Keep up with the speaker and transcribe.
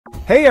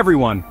Hey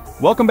everyone,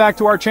 welcome back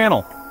to our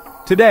channel.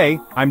 Today,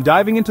 I'm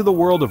diving into the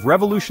world of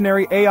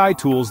revolutionary AI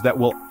tools that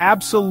will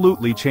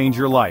absolutely change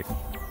your life.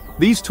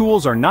 These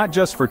tools are not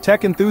just for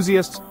tech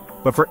enthusiasts,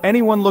 but for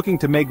anyone looking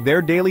to make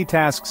their daily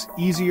tasks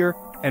easier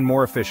and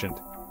more efficient.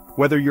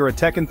 Whether you're a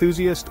tech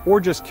enthusiast or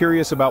just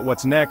curious about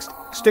what's next,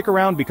 stick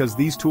around because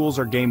these tools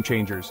are game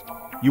changers.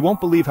 You won't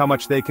believe how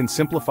much they can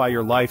simplify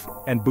your life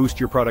and boost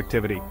your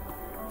productivity.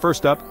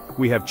 First up,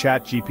 we have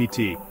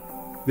ChatGPT.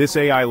 This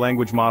AI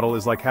language model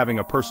is like having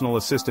a personal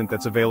assistant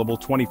that's available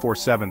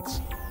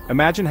 24/7.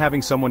 Imagine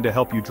having someone to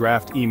help you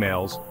draft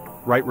emails,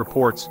 write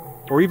reports,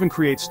 or even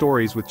create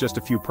stories with just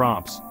a few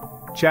prompts.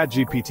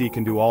 ChatGPT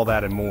can do all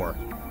that and more.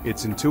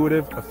 It's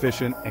intuitive,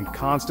 efficient, and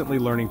constantly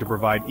learning to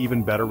provide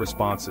even better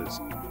responses.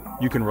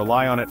 You can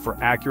rely on it for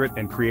accurate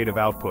and creative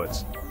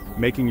outputs,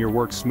 making your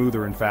work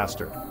smoother and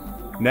faster.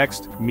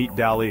 Next, meet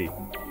DALL-E.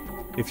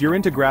 If you're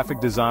into graphic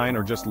design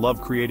or just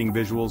love creating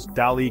visuals,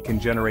 DALL-E can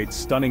generate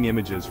stunning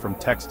images from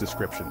text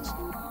descriptions.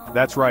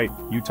 That's right,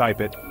 you type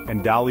it,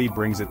 and DALL-E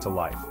brings it to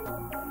life.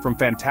 From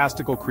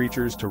fantastical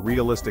creatures to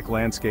realistic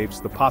landscapes,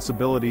 the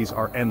possibilities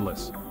are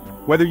endless.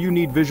 Whether you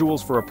need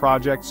visuals for a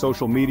project,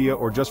 social media,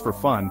 or just for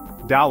fun,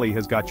 DALL-E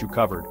has got you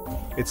covered.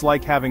 It's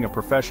like having a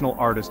professional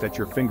artist at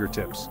your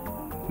fingertips.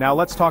 Now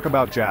let's talk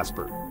about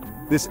Jasper.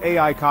 This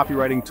AI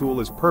copywriting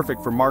tool is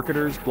perfect for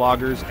marketers,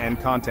 bloggers, and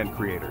content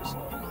creators.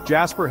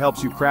 Jasper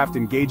helps you craft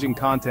engaging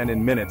content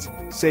in minutes,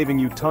 saving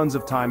you tons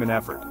of time and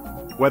effort.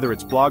 Whether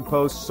it's blog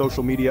posts,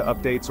 social media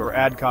updates, or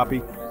ad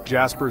copy,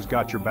 Jasper's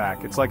got your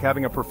back. It's like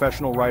having a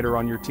professional writer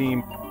on your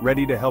team,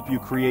 ready to help you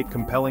create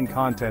compelling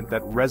content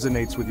that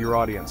resonates with your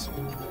audience.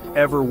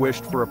 Ever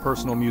wished for a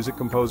personal music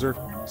composer?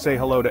 Say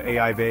hello to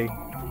AIV.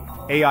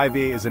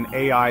 AIV is an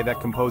AI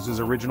that composes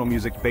original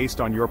music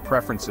based on your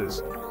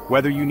preferences.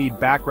 Whether you need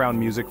background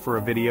music for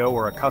a video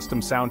or a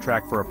custom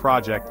soundtrack for a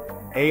project,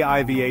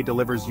 AIVA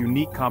delivers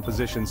unique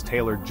compositions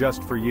tailored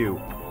just for you.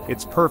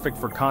 It's perfect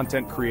for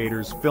content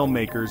creators,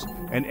 filmmakers,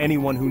 and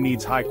anyone who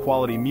needs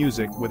high-quality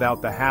music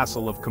without the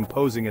hassle of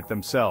composing it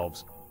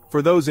themselves.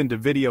 For those into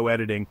video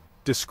editing,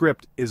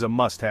 Descript is a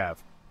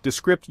must-have.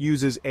 Descript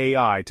uses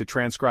AI to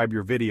transcribe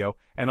your video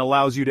and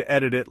allows you to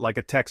edit it like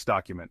a text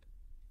document.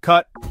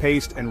 Cut,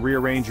 paste, and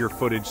rearrange your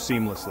footage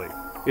seamlessly.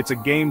 It's a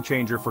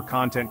game-changer for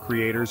content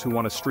creators who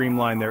want to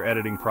streamline their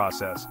editing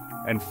process.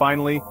 And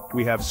finally,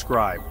 we have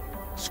Scribe.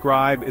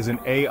 Scribe is an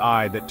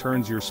AI that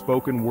turns your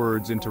spoken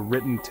words into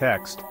written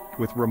text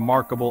with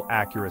remarkable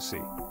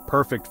accuracy.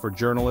 Perfect for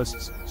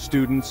journalists,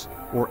 students,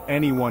 or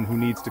anyone who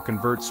needs to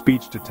convert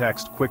speech to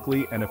text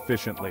quickly and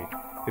efficiently.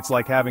 It's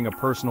like having a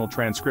personal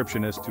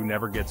transcriptionist who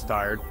never gets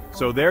tired.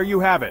 So there you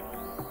have it.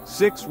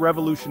 6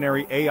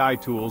 revolutionary AI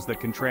tools that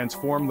can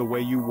transform the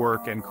way you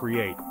work and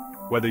create.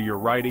 Whether you're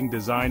writing,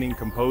 designing,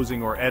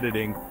 composing, or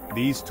editing,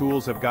 these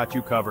tools have got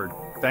you covered.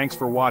 Thanks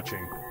for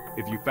watching.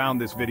 If you found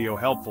this video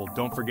helpful,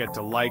 don't forget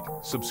to like,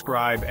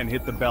 subscribe, and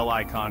hit the bell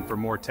icon for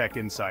more tech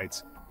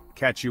insights.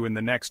 Catch you in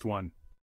the next one.